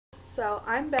So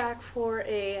I'm back for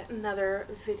another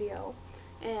video,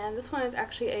 and this one is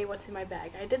actually a what's in my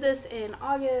bag. I did this in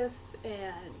August,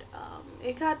 and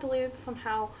it got deleted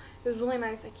somehow. It was really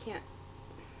nice. I can't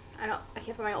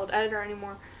find my old editor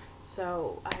anymore,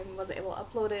 so I wasn't able to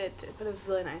upload it, but it was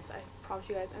really nice. I promise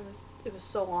you guys, it was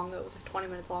so long, it was like 20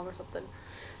 minutes long or something.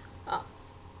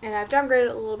 And I've downgraded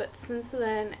it a little bit since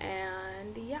then,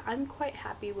 and yeah, I'm quite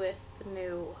happy with the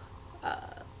new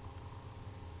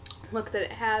look that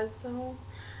it has, so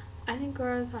I think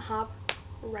we're gonna hop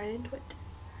right into it.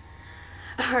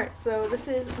 Alright, so this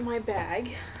is my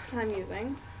bag that I'm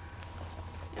using,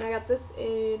 and I got this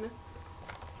in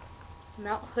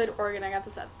Mount Hood, Oregon. I got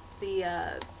this at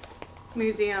the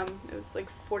museum. It was like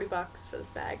 40 bucks for this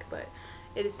bag, but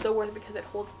it is so worth it because it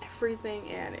holds everything,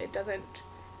 and it doesn't,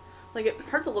 like, it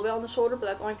hurts a little bit on the shoulder, but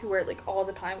that's only if you wear it like all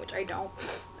the time, which I don't.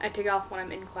 I take it off when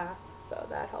I'm in class, so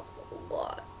that helps a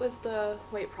lot with the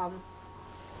weight problem.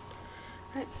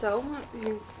 Alright, so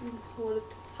we'll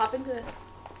just hop into this.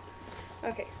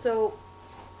 Okay, so,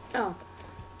 oh,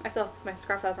 I still have my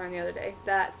scarf that I was wearing the other day.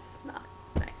 That's not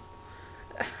nice,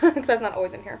 because that's not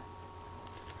always in here.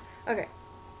 Okay,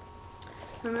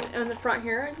 in the front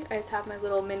here, I just have my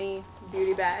little mini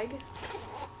beauty bag.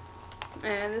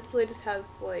 And this really just has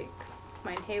like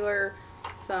my inhaler,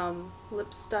 some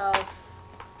lip stuff.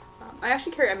 I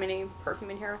actually carry a mini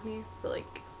perfume in here with me for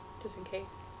like, just in case.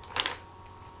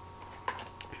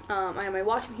 I have my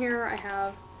watch in here. I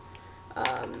have,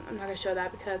 I'm not going to show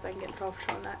that because I can get in trouble for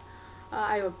showing that.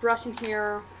 I have a brush in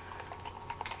here.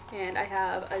 And I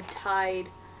have a Tide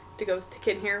to go stick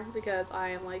in here because I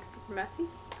am like super messy.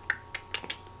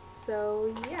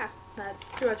 So yeah, that's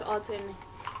pretty much all that's in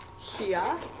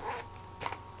here.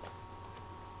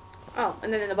 Oh,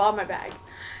 and then in the bottom of my bag,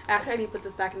 actually I need to put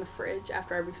this back in the fridge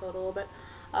after I refill it a little bit,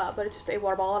 but it's just a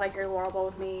water bottle, and I carry a water bottle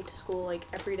with me to school like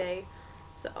every day,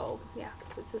 so yeah,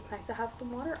 so it's just nice to have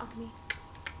some water on me,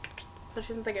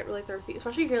 especially since I get really thirsty,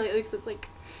 especially here lately because it's like,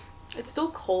 it's still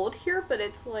cold here, but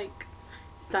it's like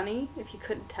sunny, if you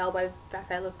couldn't tell by the fact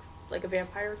I look like a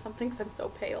vampire or something because I'm so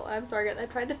pale. I'm sorry guys, I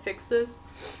tried to fix this,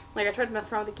 like I tried to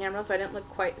mess around with the camera so I didn't look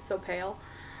quite so pale.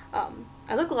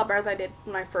 I look a lot better than I did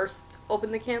when I first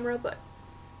opened the camera, but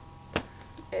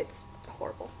it's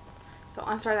horrible. So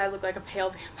I'm sorry that I look like a pale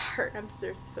vampire. I'm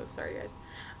seriously so sorry, guys.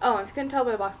 Oh, if you couldn't tell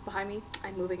by the box behind me,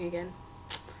 I'm moving again.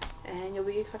 And you'll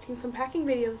be expecting some packing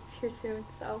videos here soon,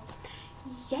 so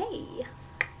yay!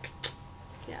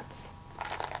 Yeah.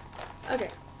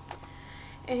 Okay.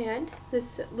 And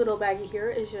this little baggie here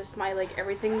is just my, like,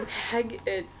 everything bag.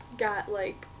 It's got,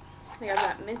 like, I've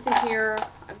got mints in here.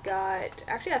 I've got,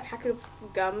 actually, a pack of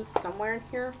gums somewhere in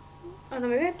here. Oh no,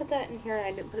 maybe I put that in here and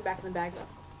I didn't put it back in the bag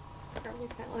though. Let me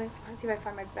see if I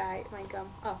find my gum.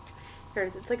 Oh, here it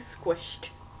is. It's like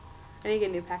squished. I need to get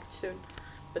a new package soon.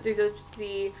 But these are just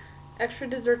the Extra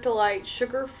Dessert Delight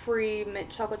sugar-free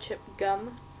mint chocolate chip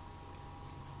gum.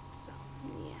 So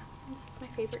yeah, this is my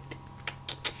favorite.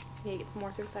 I need to get some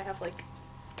more since I have like,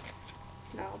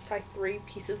 no, probably 3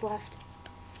 pieces left.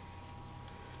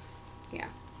 Yeah.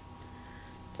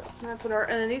 So that's what our,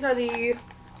 and then these are the,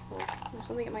 oh, there's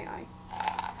something in my eye.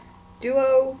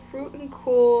 Duo Fruit and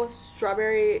Cool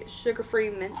Strawberry Sugar-Free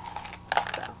Mints.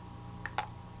 So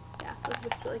yeah, those are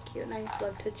just really cute, and I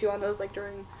love to chew on those like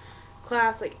during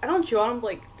class. Like, I don't chew on them,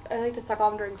 like I like to suck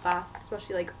on them during class,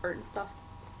 especially like art and stuff.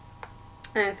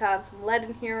 And I just have some lead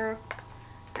in here.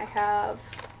 I have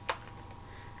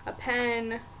a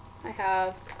pen. I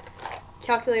have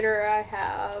calculator. I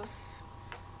have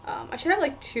I should have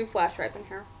like 2 flash drives in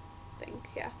here, I think,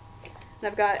 yeah. And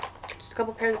I've got just a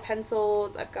couple pairs of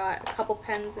pencils. I've got a couple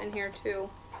pens in here too,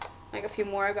 like a few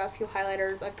more. I've got a few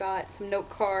highlighters. I've got some note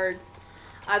cards.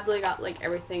 I've really got like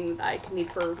everything that I can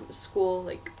need for school,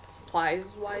 like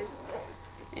supplies wise,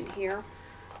 in here.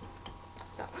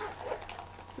 So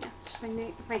yeah, just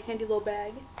my handy little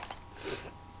bag.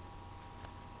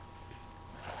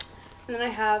 And then I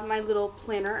have my little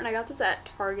planner, and I got this at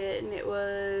Target, and it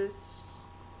was,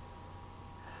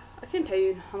 I can't tell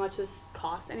you how much this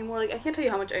cost anymore. Like, I can't tell you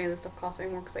how much any of this stuff costs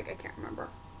anymore because, like, I can't remember.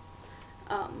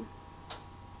 I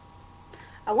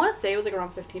want to say it was, like,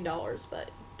 around $15,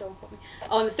 but don't quote me.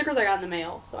 Oh, and the stickers I got in the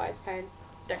mail, so I just kind of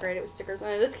decorated with stickers.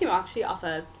 And this came actually off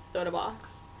a soda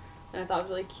box, and I thought it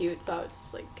was really cute, so I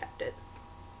just, like, kept it.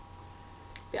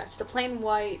 Yeah, just a plain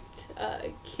white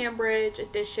Cambridge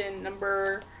edition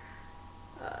number,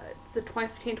 it's the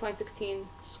 2015-2016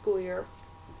 school year.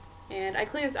 And I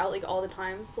clean this out like all the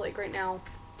time, so like right now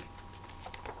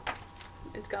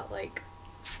it's got like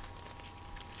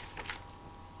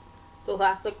the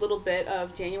last like little bit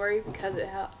of January because it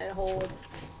holds,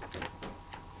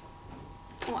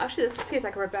 well actually this piece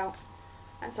I can rip out.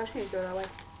 And so I actually need to go that way.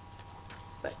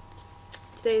 But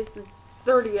today is the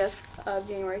 30th of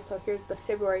January, so here's the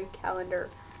February calendar.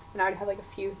 And I already have like a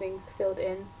few things filled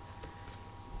in.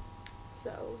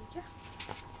 So yeah.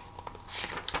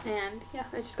 And yeah,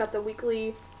 I just got the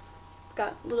weekly,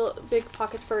 got little big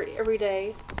pockets for every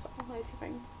day. So let me see if I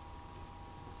can,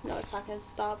 no, it's not gonna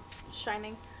stop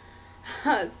shining.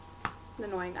 It's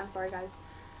annoying, I'm sorry guys.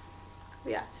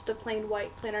 But yeah, just a plain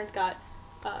white planner. It's got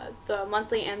the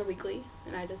monthly and the weekly,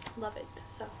 and I just love it.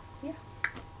 So yeah.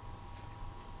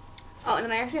 Oh, and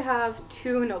then I actually have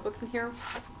 2 notebooks in here.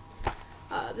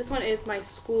 This one is my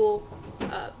school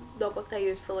notebook that I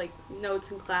use for like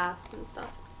notes in class and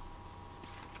stuff.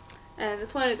 And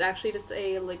this one is actually just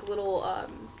a like little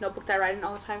notebook that I write in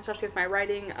all the time, especially with my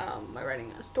writing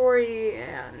a story,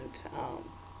 and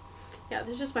yeah,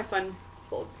 this is just my fun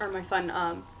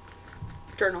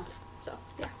journal. So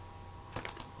yeah.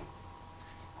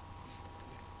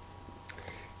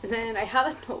 And then I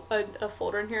have a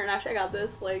folder in here, and actually I got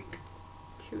this like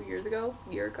a year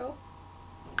ago.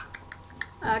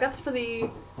 I got this for the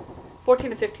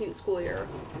 14 to 15 school year,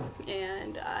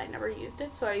 and I never used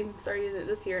it, so I started using it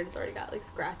this year, and it's already got like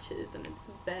scratches, and it's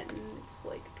bent, and it's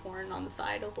like torn on the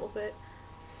side a little bit.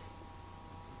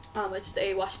 It's just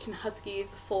a Washington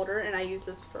Huskies folder, and I use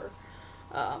this for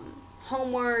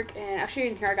homework, and actually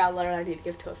in here I got a letter that I need to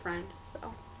give to a friend,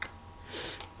 so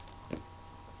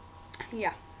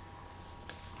yeah.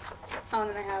 Oh, and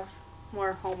then I have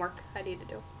more homework I need to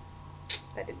do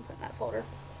that I didn't put in that folder.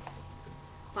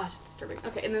 Gosh, it's disturbing.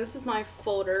 Okay, and then this is my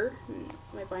folder,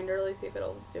 my binder. Let's see if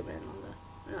it'll zoom in on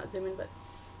the, not zoom in, but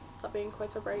not being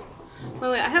quite so bright. By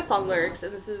the way, I have song lyrics,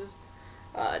 and this is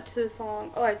to the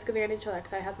song, oh, it's a good thing I didn't show that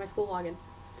because it has my school login.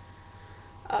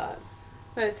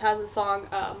 This has the song,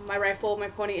 My Rifle, My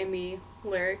Pony, and Me,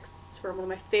 lyrics from one of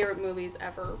my favorite movies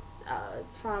ever.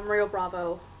 It's from Rio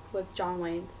Bravo with John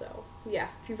Wayne, so yeah,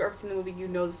 if you've ever seen the movie, you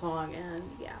know the song, and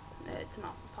yeah, it's an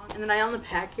awesome song. And then on the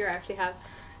back here, I actually have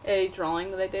a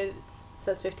drawing that I did. It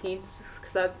says 15,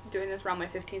 because I was doing this around my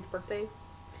 15th birthday,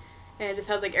 and it just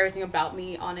has like everything about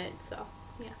me on it, so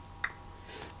yeah.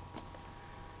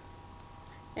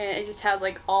 And it just has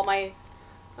like all my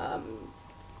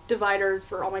dividers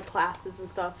for all my classes and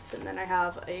stuff, and then I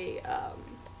have a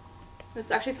this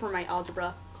is actually for my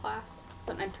algebra class,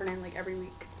 something I turn in like every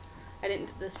week. I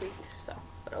didn't this week, so,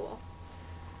 but oh well.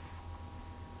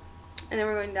 And then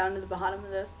we're going down to the bottom of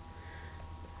this.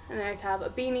 And then I just have a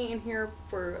beanie in here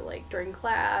for like during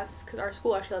class, because our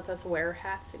school actually lets us wear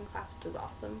hats in class, which is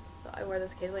awesome. So I wear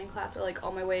this occasionally in class, or like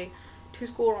on my way to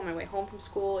school or on my way home from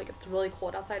school. Like if it's really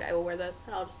cold outside, I will wear this,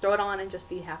 and I'll just throw it on and just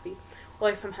be happy. Or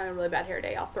like if I'm having a really bad hair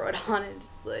day, I'll throw it on, and it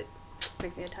just like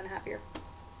makes me a ton happier.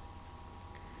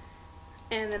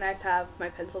 And then I just have my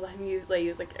pencil that I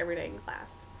use like every day in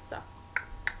class. So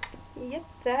yep,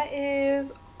 that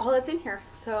is all that's in here.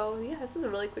 So yeah, this is a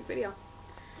really quick video.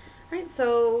 Alright,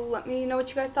 so let me know what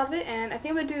you guys thought of it, and I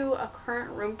think I'm going to do a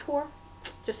current room tour,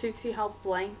 just so you can see how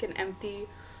blank and empty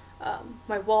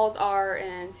my walls are,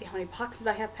 and see how many boxes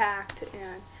I have packed,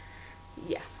 and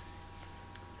yeah.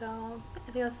 So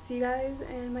I think I'll see you guys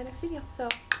in my next video, so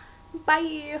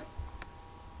bye!